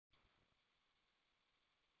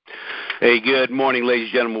Hey, good morning, ladies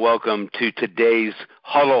and gentlemen. Welcome to today's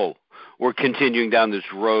huddle. We're continuing down this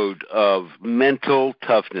road of mental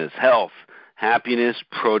toughness, health, happiness,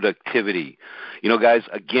 productivity. You know, guys,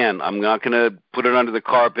 again, I'm not going to put it under the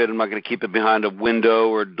carpet. I'm not going to keep it behind a window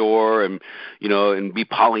or a door and be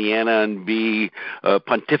Pollyanna and be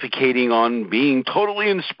pontificating on being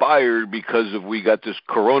totally inspired because we got this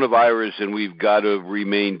coronavirus and we've got to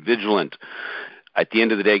remain vigilant. At the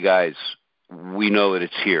end of the day, guys, we know that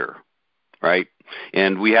it's here. Right?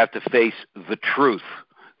 And we have to face the truth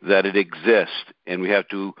that it exists, and we have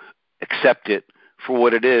to accept it for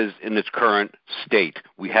what it is in its current state.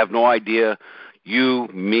 We have no idea. You,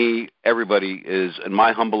 me, everybody is, in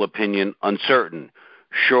my humble opinion, uncertain.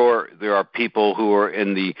 Sure, there are people who are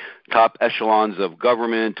in the top echelons of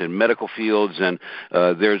government and medical fields, and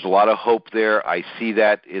there's a lot of hope there. I see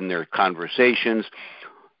that in their conversations.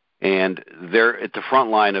 And they're at the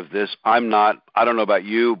front line of this. I'm not. I don't know about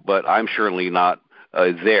you, but I'm surely not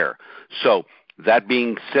there. So that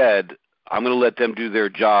being said, I'm going to let them do their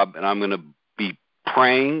job, and I'm going to be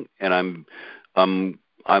praying, and I'm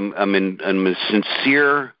in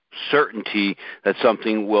sincere certainty that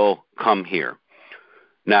something will come here.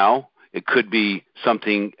 Now, it could be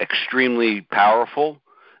something extremely powerful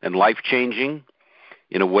and life-changing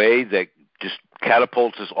in a way that just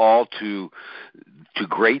catapults us all to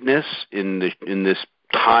greatness in this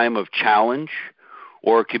time of challenge,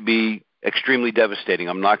 or it could be extremely devastating.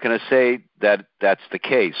 I'm not going to say that that's the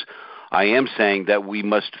case. I am saying that we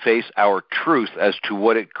must face our truth as to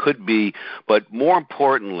what it could be, but more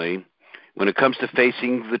importantly, when it comes to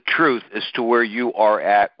facing the truth as to where you are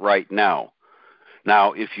at right now.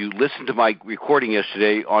 Now, if you listened to my recording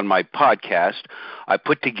yesterday on my podcast, I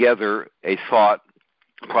put together a thought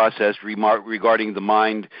process regarding the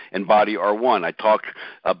mind and body are one. I talked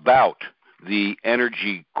about the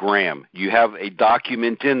energy gram. You have a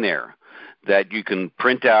document in there that you can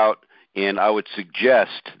print out, and I would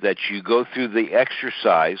suggest that you go through the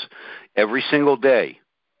exercise every single day.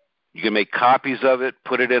 You can make copies of it,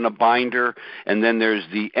 put it in a binder, and then there's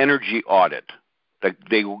the energy audit.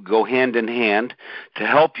 They will go hand in hand to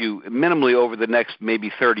help you minimally over the next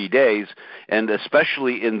maybe 30 days, and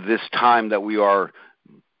especially in this time that we are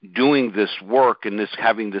doing this work and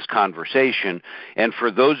having this conversation. And for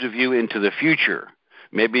those of you into the future,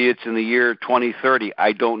 maybe it's in the year 2030,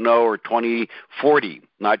 I don't know, or 2040,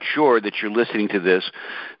 not sure that you're listening to this.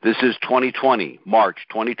 This is 2020, March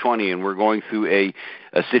 2020, and we're going through a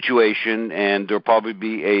situation, and there'll probably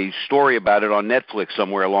be a story about it on Netflix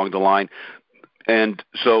somewhere along the line. And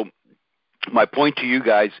so my point to you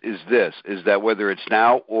guys is this, is that whether it's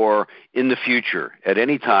now or in the future, at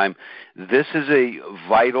any time, this is a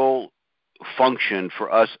vital function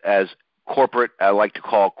for us as corporate, I like to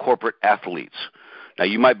call corporate athletes. Now,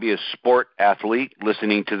 you might be a sport athlete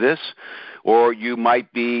listening to this, or you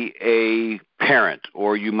might be a parent,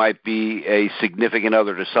 or you might be a significant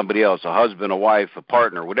other to somebody else, a husband, a wife, a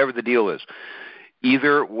partner, whatever the deal is.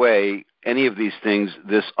 Either way, any of these things,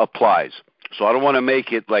 this applies. So I don't want to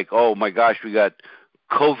make it like, oh, my gosh, we got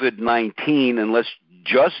COVID-19, and let's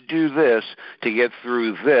just do this to get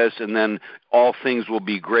through this, and then all things will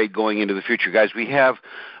be great going into the future. Guys, we have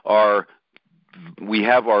our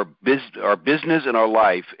business and our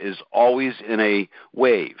life is always in a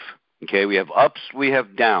wave. Okay, we have ups, we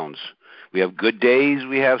have downs. We have good days,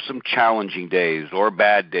 we have some challenging days or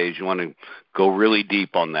bad days. You want to go really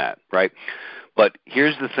deep on that, right? But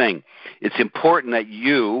here's the thing. It's important that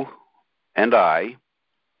you and I,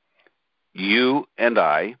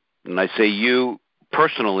 and I say you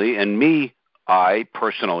personally, and me, I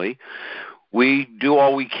personally, we do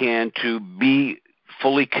all we can to be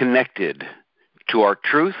fully connected to our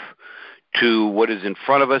truth, to what is in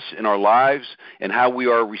front of us in our lives, and how we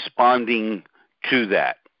are responding to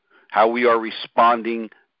that.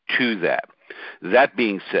 That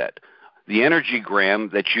being said, the energy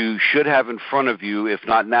gram that you should have in front of you, if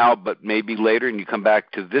not now, but maybe later, and you come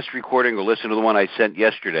back to this recording or listen to the one I sent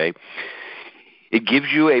yesterday, it gives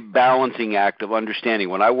you a balancing act of understanding.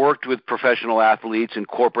 When I worked with professional athletes and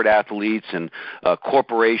corporate athletes and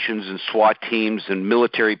corporations and SWAT teams and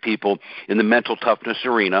military people in the mental toughness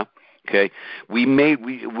arena, okay, we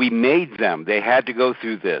made them. They had to go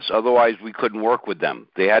through this. Otherwise, we couldn't work with them.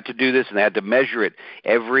 They had to do this, and they had to measure it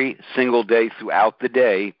every single day throughout the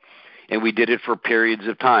day. And we did it for periods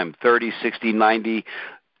of time, 30, 60, 90.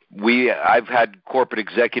 I've had corporate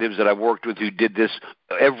executives that I've worked with who did this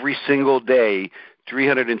every single day,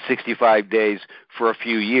 365 days for a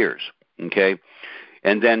few years, okay?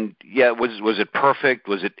 And then, was it perfect?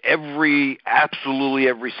 Was it absolutely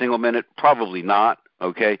every single minute? Probably not,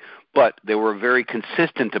 okay? But they were very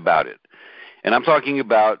consistent about it. And I'm talking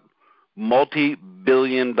about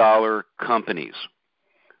multi-billion-dollar companies,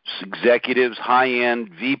 executives,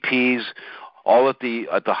 high-end VPs, all at the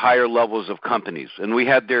higher levels of companies, and we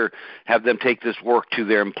have them take this work to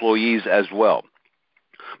their employees as well.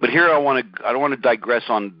 But here I don't want to digress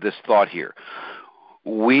on this thought here.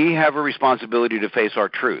 We have a responsibility to face our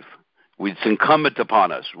truth. It's incumbent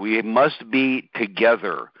upon us. We must be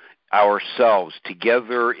together, ourselves,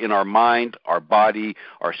 together in our mind, our body,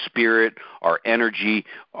 our spirit, our energy,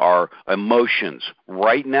 our emotions.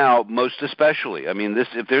 Right now, most especially. I mean,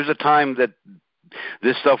 if there's a time that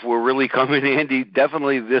this stuff will really come in handy,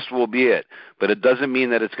 definitely this will be it. But it doesn't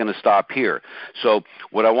mean that it's going to stop here. So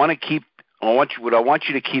what I want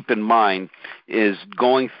you to keep in mind is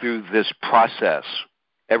going through this process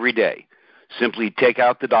every day. Simply take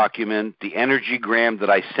out the document, the energygram that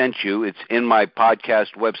I sent you. It's in my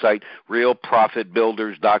podcast website,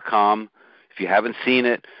 realprofitbuilders.com. If you haven't seen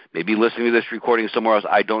it, maybe listening to this recording somewhere else,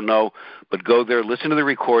 I don't know. But go there, listen to the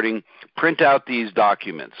recording, print out these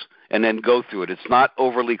documents, and then go through it. It's not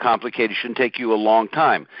overly complicated. It shouldn't take you a long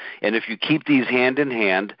time. And if you keep these hand in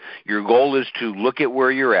hand, your goal is to look at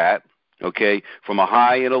where you're at, okay, from a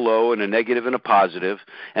high and a low and a negative and a positive,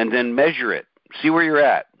 and then measure it. See where you're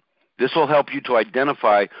at. This will help you to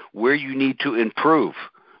identify where you need to improve,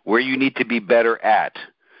 where you need to be better at.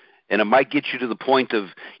 And it might get you to the point of,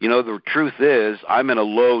 the truth is I'm in a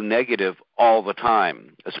low negative all the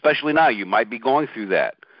time, especially now. You might be going through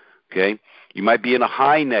that, okay? You might be in a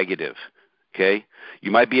high negative, okay? You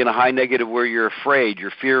might be in a high negative where you're afraid, you're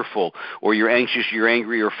fearful, or you're anxious, you're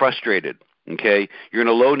angry, or frustrated. Okay, you're in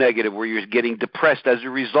a low negative where you're getting depressed as a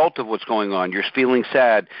result of what's going on. You're feeling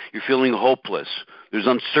sad. You're feeling hopeless. There's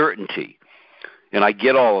uncertainty, and I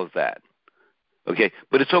get all of that. Okay,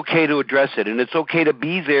 but it's okay to address it, and it's okay to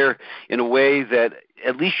be there in a way that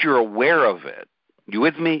at least you're aware of it. You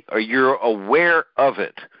with me? Or you're aware of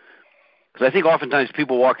it? Because I think oftentimes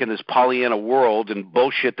people walk in this Pollyanna world and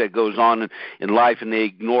bullshit that goes on in life, and they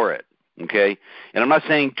ignore it. Okay? And I'm not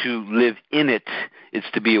saying to live in it, it's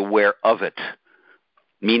to be aware of it.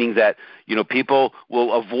 Meaning that, people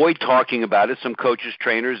will avoid talking about it. Some coaches,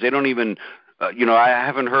 trainers, they don't even, I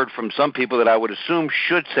haven't heard from some people that I would assume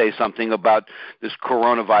should say something about this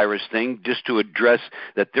coronavirus thing just to address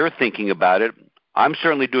that they're thinking about it. I'm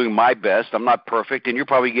certainly doing my best. I'm not perfect, and you're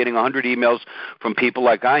probably getting 100 emails from people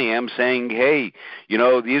like I am saying, hey, these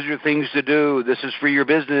are things to do. This is for your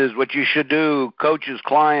business, what you should do, coaches,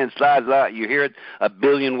 clients, blah, blah. You hear it a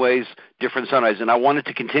billion ways, different sunrise. And I wanted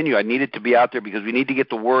to continue. I needed to be out there because we need to get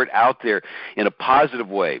the word out there in a positive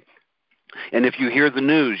way. And if you hear the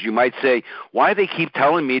news, you might say, why do they keep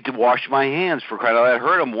telling me to wash my hands for crying out loud? I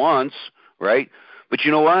heard them once, right? But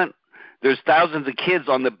you know what? There's thousands of kids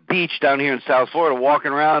on the beach down here in South Florida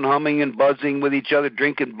walking around, humming and buzzing with each other,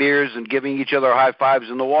 drinking beers and giving each other high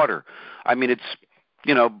fives in the water. I mean, it's,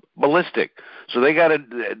 ballistic. So they got to,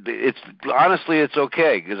 honestly, it's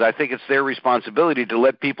okay because I think it's their responsibility to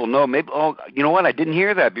let people know, maybe, oh, you know what, I didn't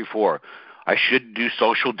hear that before. I should do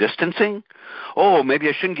social distancing? Oh, maybe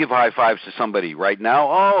I shouldn't give high fives to somebody right now.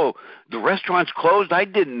 Oh, the restaurant's closed? I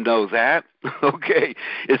didn't know that. Okay.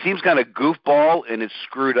 It seems kind of goofball and it's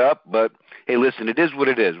screwed up, but hey, listen, it is what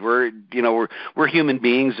it is. We're human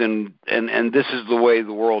beings and this is the way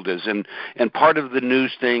the world is. And part of the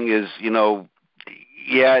news thing is,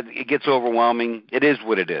 yeah, it gets overwhelming. It is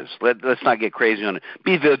what it is. Let's not get crazy on it.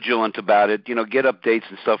 Be vigilant about it. Get updates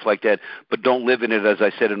and stuff like that, but don't live in it, as I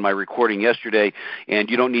said in my recording yesterday, and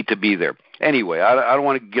you don't need to be there. Anyway, I don't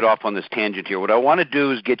want to get off on this tangent here. What I want to do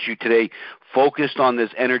is get you today focused on this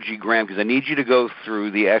energygram because I need you to go through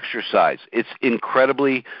the exercise. It's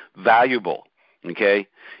incredibly valuable, okay?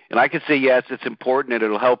 And I could say, yes, it's important, and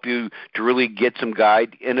it'll help you to really get some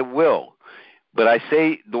guide, and it will. But I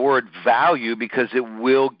say the word value because it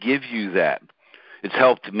will give you that. It's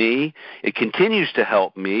helped me. It continues to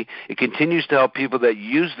help me. It continues to help people that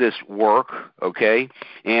use this work, okay?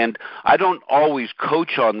 And I don't always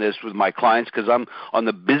coach on this with my clients because I'm on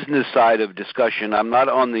the business side of discussion. I'm not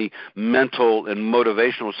on the mental and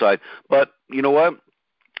motivational side. But you know what?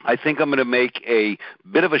 I think I'm going to make a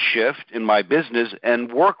bit of a shift in my business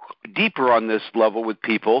and work deeper on this level with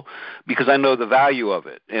people because I know the value of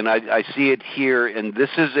it. And I see it here, and this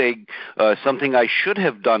is something I should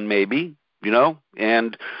have done maybe,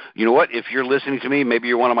 And you know what? If you're listening to me, maybe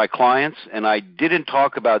you're one of my clients, and I didn't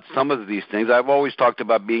talk about some of these things. I've always talked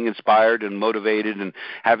about being inspired and motivated and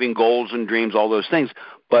having goals and dreams, all those things,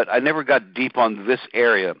 but I never got deep on this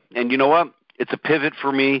area. And you know what? It's a pivot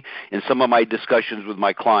for me in some of my discussions with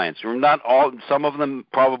my clients. Not all, some of them,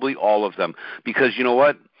 probably all of them, because you know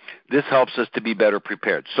what? This helps us to be better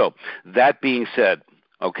prepared. So that being said,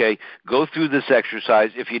 Okay, go through this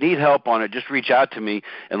exercise. If you need help on it, just reach out to me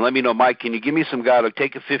and let me know, Mike, can you give me some guy to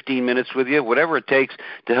take 15 minutes with you, whatever it takes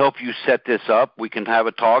to help you set this up. We can have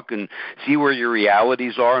a talk and see where your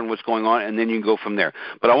realities are and what's going on, and then you can go from there.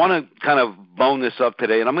 But I want to kind of bone this up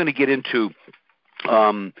today, and I'm going to get into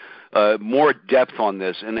more depth on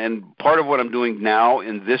this. And part of what I'm doing now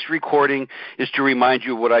in this recording is to remind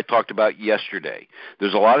you of what I talked about yesterday.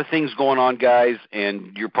 There's a lot of things going on, guys,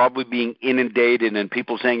 and you're probably being inundated and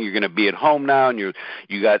people saying you're going to be at home now and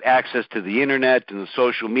you got access to the internet and the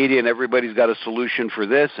social media and everybody's got a solution for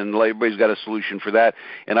this and everybody's got a solution for that.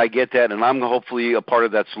 And I get that, and I'm hopefully a part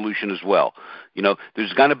of that solution as well. You know,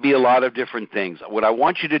 there's going to be a lot of different things. What I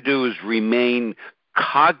want you to do is remain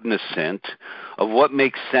cognizant of what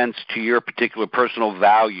makes sense to your particular personal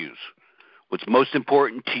values, what's most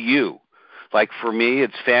important to you. Like for me,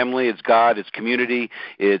 it's family, it's God, it's community,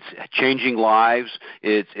 it's changing lives,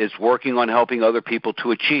 it's working on helping other people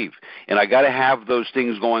to achieve. And I got to have those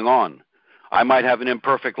things going on. I might have an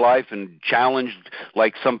imperfect life and challenged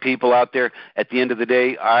like some people out there. At the end of the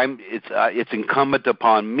day, it's incumbent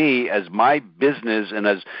upon me as my business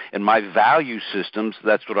and my value systems.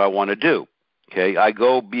 That's what I want to do. Okay, I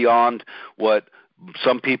go beyond what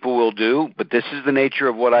some people will do, but this is the nature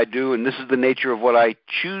of what I do, and this is the nature of what I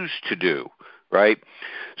choose to do, right?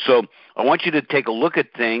 So I want you to take a look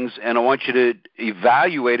at things, and I want you to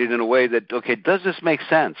evaluate it in a way that, okay, does this make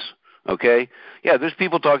sense? Okay? Yeah, there's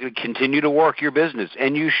people talking, continue to work your business,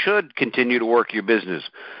 and you should continue to work your business.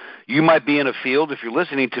 You might be in a field, if you're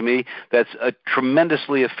listening to me, that's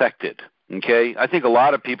tremendously affected. Okay, I think a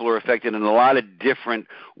lot of people are affected in a lot of different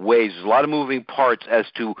ways. There's a lot of moving parts as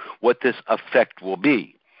to what this effect will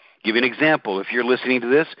be. Give you an example. If you're listening to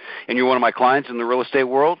this and you're one of my clients in the real estate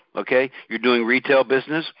world, okay, you're doing retail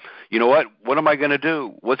business, you know what? What am I going to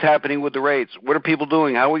do? What's happening with the rates? What are people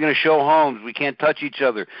doing? How are we going to show homes? We can't touch each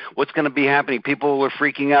other. What's going to be happening? People are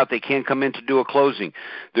freaking out. They can't come in to do a closing.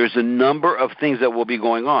 There's a number of things that will be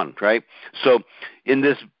going on, right? So in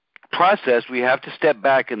this process, we have to step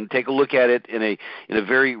back and take a look at it in a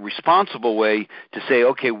very responsible way to say,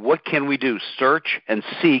 okay, what can we do? Search and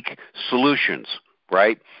seek solutions,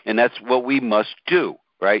 right? And that's what we must do,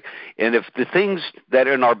 right? And if the things that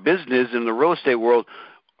are in our business in the real estate world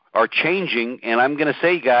are changing, and I'm going to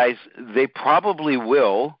say, guys, they probably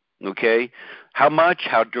will, okay? How much,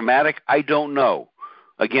 how dramatic, I don't know.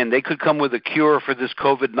 Again, they could come with a cure for this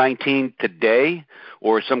COVID-19 today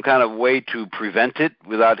or some kind of way to prevent it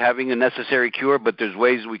without having a necessary cure, but there's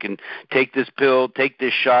ways we can take this pill, take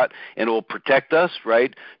this shot, and it will protect us,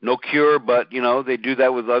 right? No cure, but, you know, they do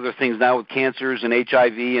that with other things now with cancers and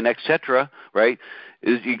HIV and et cetera, right?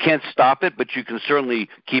 You can't stop it, but you can certainly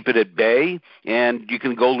keep it at bay, and you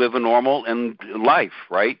can go live a normal life,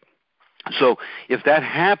 right? So if that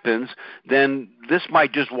happens, then this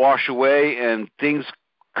might just wash away and things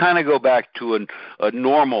kind of go back to a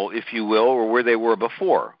normal, if you will, or where they were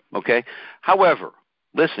before, okay? However,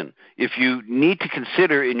 listen, if you need to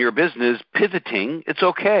consider in your business pivoting, it's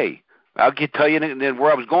okay. I'll tell you, and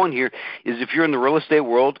where I was going here is if you're in the real estate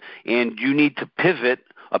world and you need to pivot,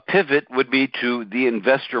 a pivot would be to the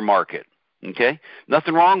investor market, okay?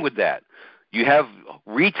 Nothing wrong with that. You have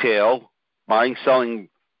retail, buying, selling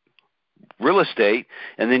real estate,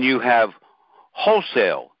 and then you have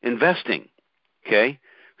wholesale investing, okay?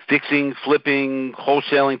 Fixing, flipping,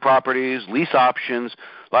 wholesaling properties, lease options,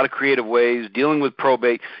 a lot of creative ways, dealing with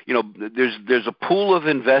probate. You know, there's a pool of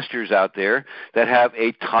investors out there that have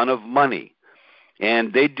a ton of money.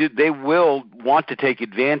 And they will want to take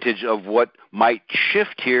advantage of what might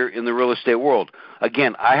shift here in the real estate world.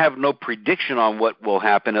 Again, I have no prediction on what will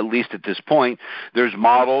happen, at least at this point. There's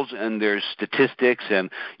models and there's statistics,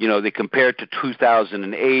 and, you know, they compare it to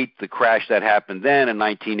 2008, the crash that happened then, in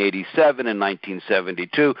 1987 and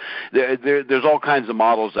 1972. There's all kinds of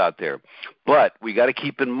models out there. But we got to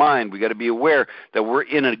keep in mind, we got to be aware that we're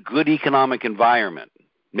in a good economic environment.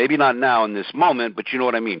 Maybe not now in this moment, but you know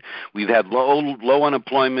what I mean. We've had low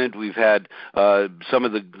unemployment. We've had some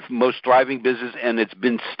of the most thriving business, and it's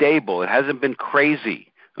been stable. It hasn't been crazy,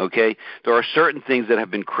 okay? There are certain things that have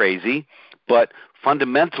been crazy, but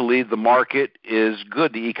fundamentally the market is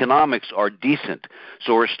good. The economics are decent.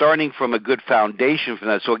 So we're starting from a good foundation for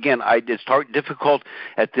that. So again, it's difficult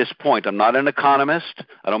at this point. I'm not an economist.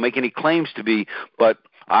 I don't make any claims to be, but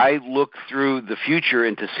I look through the future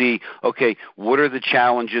and to see, okay, what are the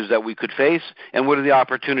challenges that we could face and what are the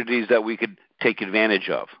opportunities that we could take advantage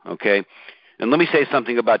of, okay? And let me say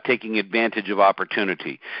something about taking advantage of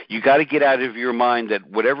opportunity. You got to get out of your mind that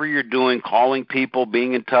whatever you're doing, calling people,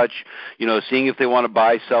 being in touch, you know, seeing if they want to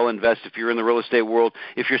buy, sell, invest, if you're in the real estate world,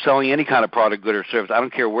 if you're selling any kind of product, good, or service, I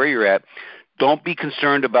don't care where you're at, Don't be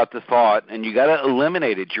concerned about the thought, and you got to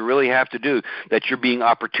eliminate it. You really have to do that. You're being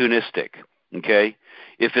opportunistic, okay?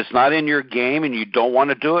 If it's not in your game and you don't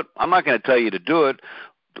want to do it, I'm not going to tell you to do it.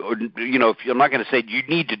 Or, I'm not going to say you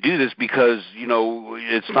need to do this because,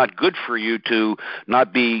 it's not good for you to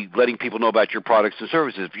not be letting people know about your products and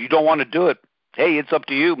services. If you don't want to do it, hey, it's up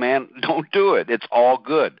to you, man. Don't do it. It's all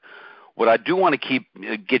good. What I do want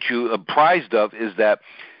to get you apprised of is that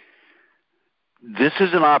this is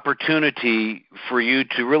an opportunity for you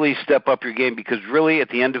to really step up your game, because really at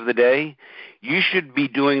the end of the day, you should be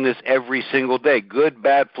doing this every single day. Good,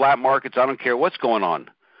 bad, flat markets, I don't care what's going on.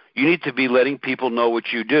 You need to be letting people know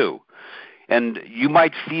what you do. And you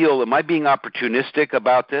might feel, am I being opportunistic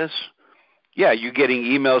about this? Yeah, you're getting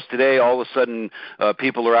emails today. All of a sudden,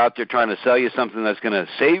 people are out there trying to sell you something that's going to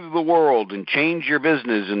save the world and change your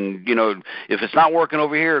business. And, if it's not working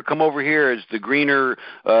over here, come over here. It's the greener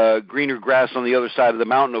grass on the other side of the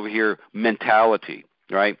mountain over here mentality,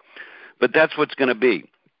 right? But that's what's going to be.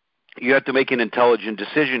 You have to make an intelligent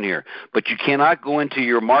decision here. But you cannot go into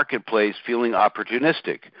your marketplace feeling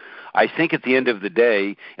opportunistic. I think at the end of the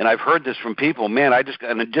day, and I've heard this from people, man,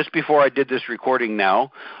 just before I did this recording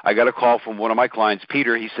now, I got a call from one of my clients,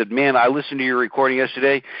 Peter. He said, man, I listened to your recording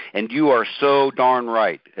yesterday, and you are so darn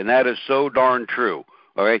right. And that is so darn true.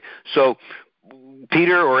 All right? So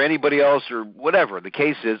Peter or anybody else or whatever the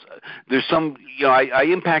case is, there's some, I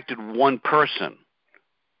impacted one person.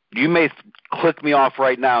 You may click me off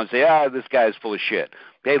right now and say, this guy is full of shit.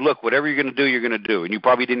 Hey, look, whatever you're going to do, you're going to do. And you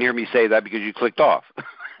probably didn't hear me say that because you clicked off.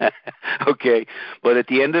 Okay? But at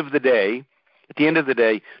the end of the day,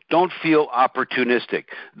 don't feel opportunistic.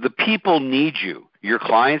 The people need you. Your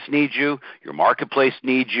clients need you. Your marketplace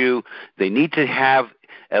needs you. They need to have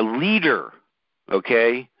a leader,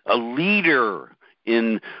 okay? A leader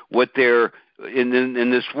in what they're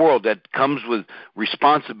in this world that comes with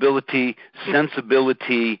responsibility,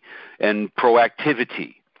 sensibility, and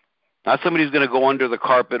proactivity. Not somebody who's going to go under the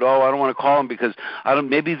carpet. I don't want to call them because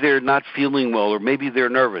maybe they're not feeling well, or maybe they're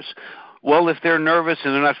nervous. Well, if they're nervous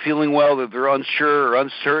and they're not feeling well, if they're unsure or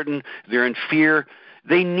uncertain, they're in fear,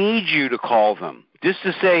 they need you to call them. Just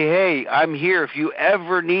to say, hey, I'm here. If you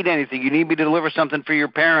ever need anything, you need me to deliver something for your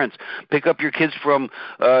parents, pick up your kids from,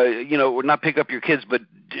 or not pick up your kids, but,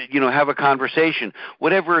 have a conversation.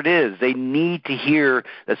 Whatever it is, they need to hear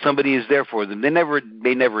that somebody is there for them. They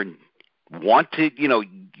never want to,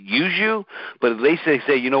 use you, but if they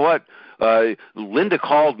say, you know what, Linda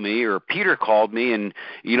called me or Peter called me, and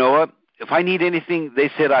you know what, if I need anything, they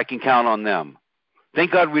said I can count on them.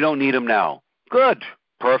 Thank God we don't need them now. Good.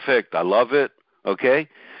 Perfect. I love it. Okay?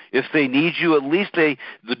 If they need you, at least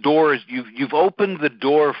you've opened the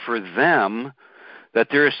door for them, that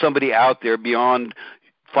there is somebody out there beyond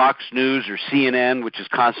Fox News or CNN, which is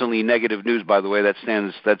constantly negative news, by the way. That's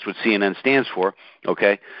what CNN stands for.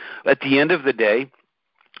 Okay? At the end of the day,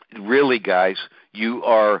 really, guys, you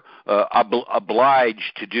are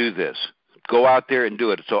obliged to do this. Go out there and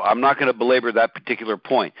do it. So I'm not going to belabor that particular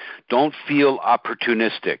point. Don't feel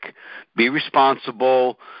opportunistic. Be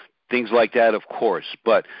responsible, things like that, of course.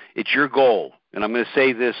 But it's your goal. And I'm going to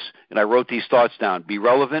say this, and I wrote these thoughts down. Be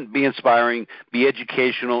relevant, be inspiring, be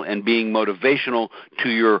educational, and being motivational to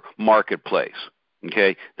your marketplace.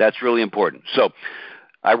 Okay? That's really important. So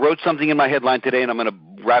I wrote something in my headline today, and I'm going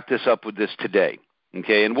to wrap this up with this today.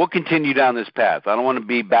 Okay, and we'll continue down this path. I don't want to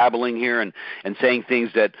be babbling here and saying things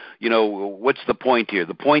that, what's the point here?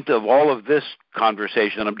 The point of all of this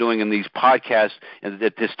conversation that I'm doing in these podcasts and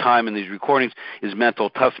at this time in these recordings is mental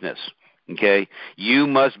toughness. Okay, you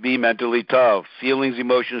must be mentally tough. Feelings,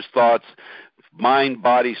 emotions, thoughts, mind,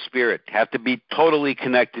 body, spirit have to be totally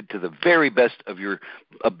connected to the very best of your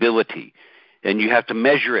ability. And you have to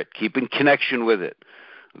measure it, keep in connection with it.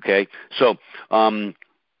 Okay, so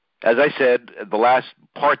as I said, the last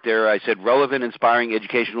part there, I said relevant, inspiring,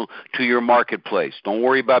 educational to your marketplace. Don't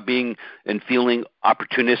worry about being and feeling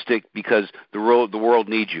opportunistic because the world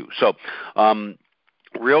needs you. So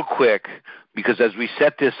real quick, because as we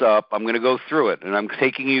set this up, I'm going to go through it, and I'm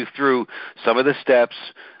taking you through some of the steps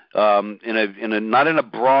not in a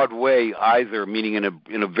broad way either, meaning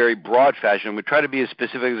in a very broad fashion. I'm going to try to be as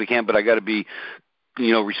specific as I can, but I got to be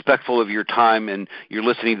respectful of your time and you're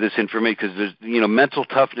listening to this information, because there's, mental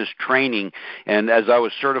toughness training, and as I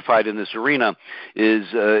was certified in this arena, is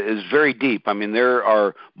very deep. I mean, there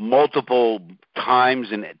are multiple times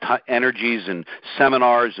and energies and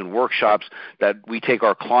seminars and workshops that we take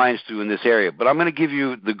our clients through in this area. But I'm going to give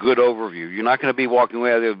you the good overview. You're not going to be walking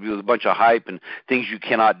away with a bunch of hype and things you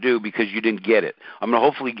cannot do because you didn't get it. I'm going to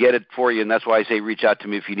hopefully get it for you, and that's why I say reach out to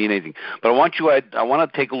me if you need anything. But I want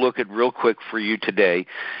to take a look at real quick for you today.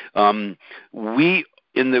 We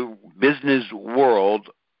in the business world,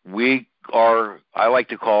 we are, I like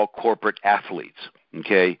to call, corporate athletes,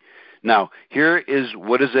 okay? Now, here is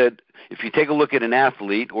what is it, if you take a look at an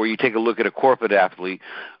athlete or you take a look at a corporate athlete,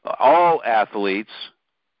 all athletes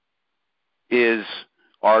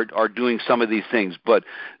are doing some of these things, but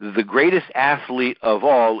the greatest athlete of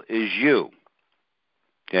all is you,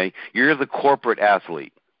 okay? You're the corporate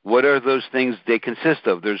athlete. What are those things they consist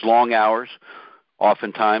of? There's long hours,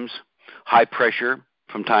 oftentimes, high pressure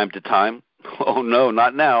from time to time. Oh, no,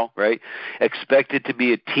 not now, right? Expected to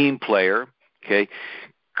be a team player, okay?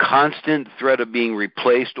 Constant threat of being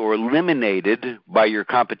replaced or eliminated by your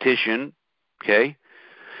competition, okay?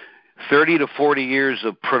 30 to 40 years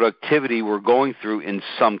of productivity we're going through in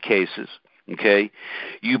some cases, okay?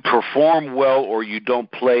 You perform well or you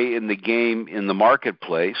don't play in the game in the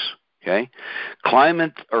marketplace, okay?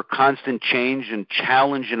 Climate or constant change and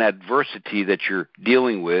challenge and adversity that you're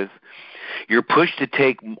dealing with. You're pushed to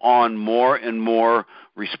take on more and more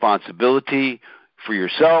responsibility for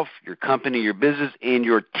yourself, your company, your business, and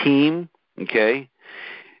your team, okay?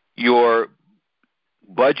 Your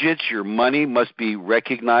budgets, your money must be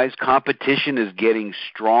recognized. Competition is getting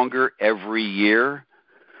stronger every year.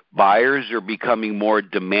 Buyers are becoming more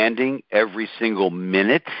demanding every single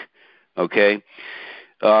minute, okay?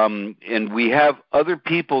 And we have other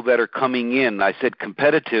people that are coming in. I said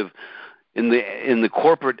competitive. In the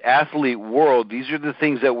corporate athlete world, these are the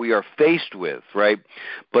things that we are faced with, right?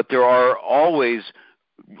 But there are always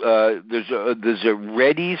there's a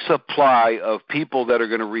ready supply of people that are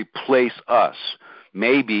going to replace us,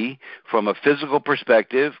 maybe from a physical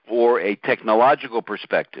perspective or a technological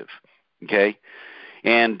perspective, okay,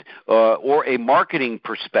 and or a marketing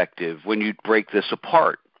perspective when you break this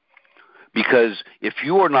apart. Because if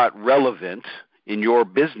you are not relevant in your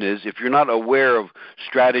business, if you're not aware of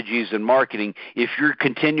strategies and marketing, if you're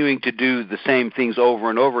continuing to do the same things over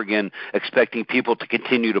and over again, expecting people to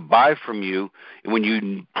continue to buy from you, when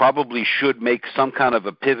you probably should make some kind of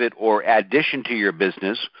a pivot or addition to your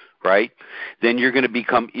business, right, then you're going to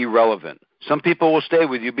become irrelevant. Some people will stay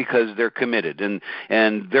with you because they're committed, and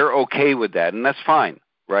they're okay with that, and that's fine.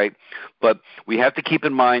 Right, but we have to keep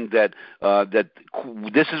in mind that that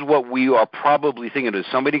this is what we are probably thinking: is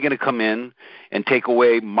somebody going to come in and take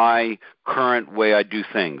away my current way I do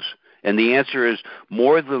things? And the answer is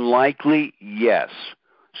more than likely yes.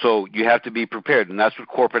 So you have to be prepared, and that's what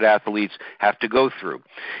corporate athletes have to go through.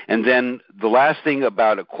 And then the last thing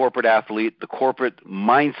about a corporate athlete, the corporate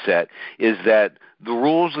mindset, is that the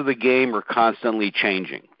rules of the game are constantly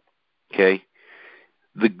changing. Okay.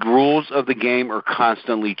 The rules of the game are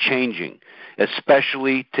constantly changing,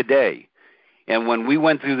 especially today. And when we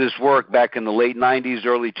went through this work back in the late 90s,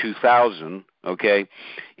 early 2000, okay,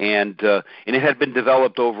 and it had been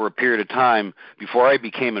developed over a period of time before I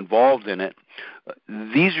became involved in it,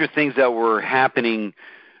 these are things that were happening,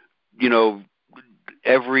 you know,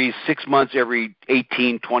 every 6 months, every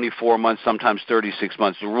 18, 24 months, sometimes 36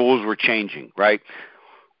 months. The rules were changing, right?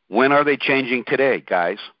 When are they changing today,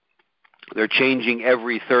 guys? They're changing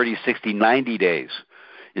every 30, 60, 90 days.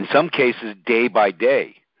 In some cases, day by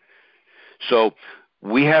day. So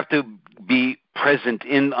we have to be present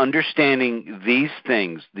in understanding these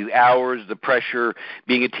things, the hours, the pressure,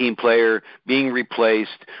 being a team player, being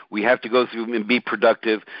replaced. We have to go through and be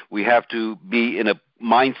productive. We have to be in a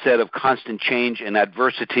mindset of constant change and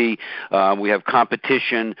adversity. We have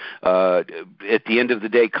competition. At the end of the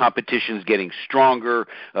day, competition is getting stronger.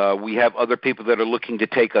 We have other people that are looking to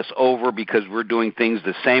take us over because we're doing things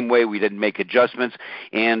the same way. We didn't make adjustments,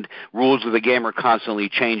 and rules of the game are constantly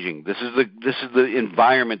changing. This is the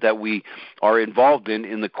environment that we are involved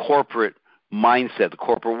in the corporate mindset, the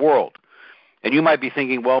corporate world. And you might be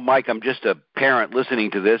thinking, well, Mike, I'm just a parent listening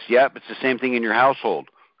to this. Yep, it's the same thing in your household.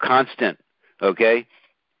 Constant. Okay?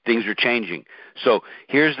 Things are changing. So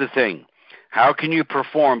here's the thing. How can you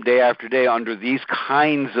perform day after day under these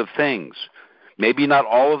kinds of things? Maybe not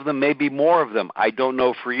all of them, maybe more of them. I don't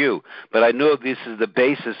know for you. But I know this is the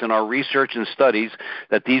basis in our research and studies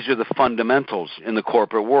that these are the fundamentals in the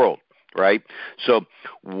corporate world, right? So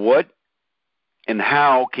what and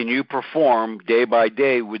how can you perform day by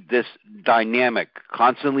day with this dynamic,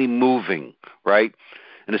 constantly moving, right?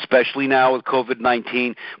 And especially now with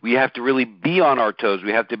COVID-19, we have to really be on our toes.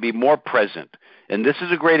 We have to be more present, And this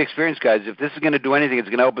is a great experience, guys. If this is going to do anything, it's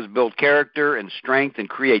going to help us build character and strength and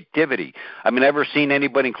creativity. I mean, I've never seen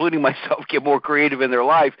anybody, including myself, get more creative in their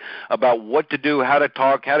life about what to do, how to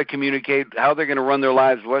talk, how to communicate, how they're going to run their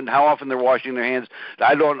lives, how often they're washing their hands.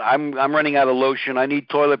 I'm running out of lotion. I need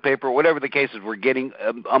toilet paper. Whatever the case is, we're getting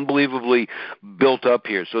unbelievably built up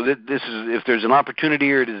here. So this is, if there's an opportunity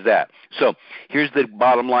here, it is that. So here's the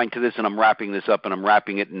bottom line to this, and I'm wrapping this up, and I'm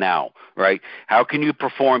wrapping it now, right? How can you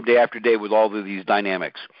perform day after day with all of these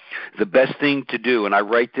dynamics? The best thing to do, and I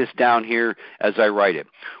write this down here as I write it,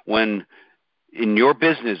 when in your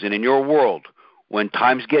business and in your world, when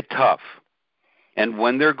times get tough and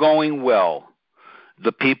when they're going well,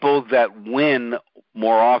 the people that win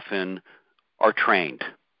more often are trained.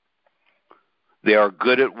 They are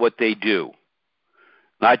good at what they do,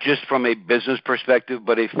 not just from a business perspective,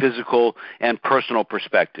 but a physical and personal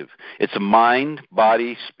perspective. It's a mind,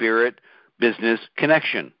 body, spirit, business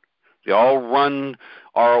connection. They all run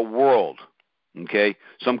our world. Okay?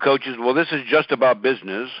 Some coaches, well, this is just about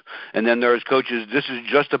business, and then there's coaches, this is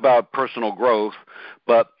just about personal growth.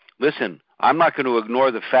 But listen, I'm not going to ignore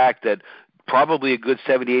the fact that probably a good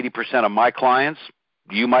 70-80% of my clients,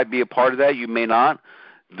 you might be a part of that, you may not,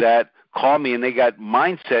 that call me and they got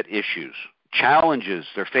mindset issues, challenges.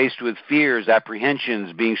 They're faced with fears,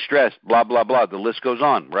 apprehensions, being stressed, blah, blah, blah. The list goes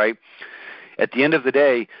on, right? At the end of the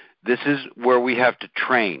day, this is where we have to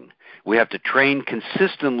train. We have to train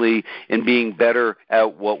consistently in being better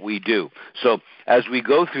at what we do. So as we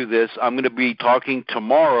go through this, I'm going to be talking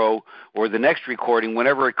tomorrow or the next recording,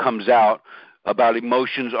 whenever it comes out, about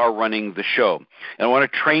emotions are running the show. And I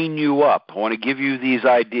want to train you up. I want to give you these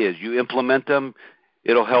ideas. You implement them,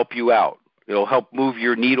 it'll help you out. It'll help move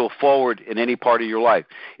your needle forward in any part of your life.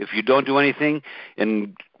 If you don't do anything,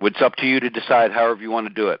 and it's up to you to decide however you want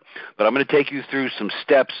to do it. But I'm going to take you through some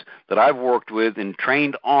steps that I've worked with and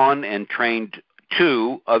trained on and trained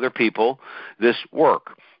to other people this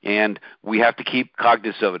work. And we have to keep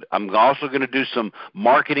cognizant of it. I'm also going to do some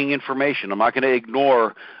marketing information. I'm not going to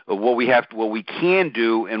ignore what we can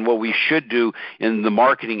do and what we should do in the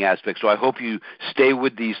marketing aspect. So I hope you stay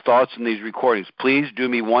with these thoughts and these recordings. Please do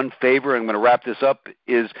me one favor. I'm going to wrap this up.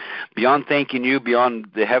 Is beyond thanking you, beyond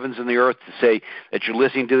the heavens and the earth, to say that you're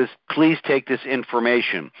listening to this. Please take this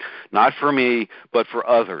information, not for me, but for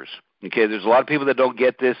others. Okay, there's a lot of people that don't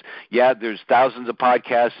get this. Yeah, there's thousands of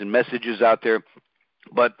podcasts and messages out there.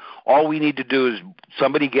 But all we need to do is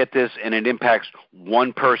somebody get this and it impacts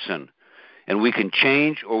one person. And we can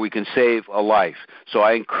change or we can save a life. So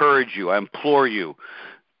I encourage you, I implore you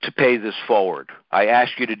to pay this forward. I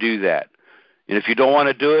ask you to do that. And if you don't want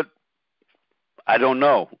to do it, I don't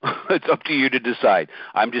know. It's up to you to decide.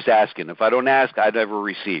 I'm just asking. If I don't ask, I never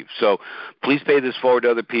receive. So please pay this forward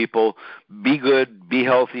to other people. Be good, be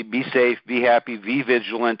healthy, be safe, be happy, be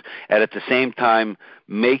vigilant, and at the same time,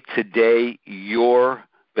 make today your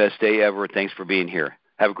best day ever. Thanks for being here.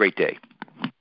 Have a great day.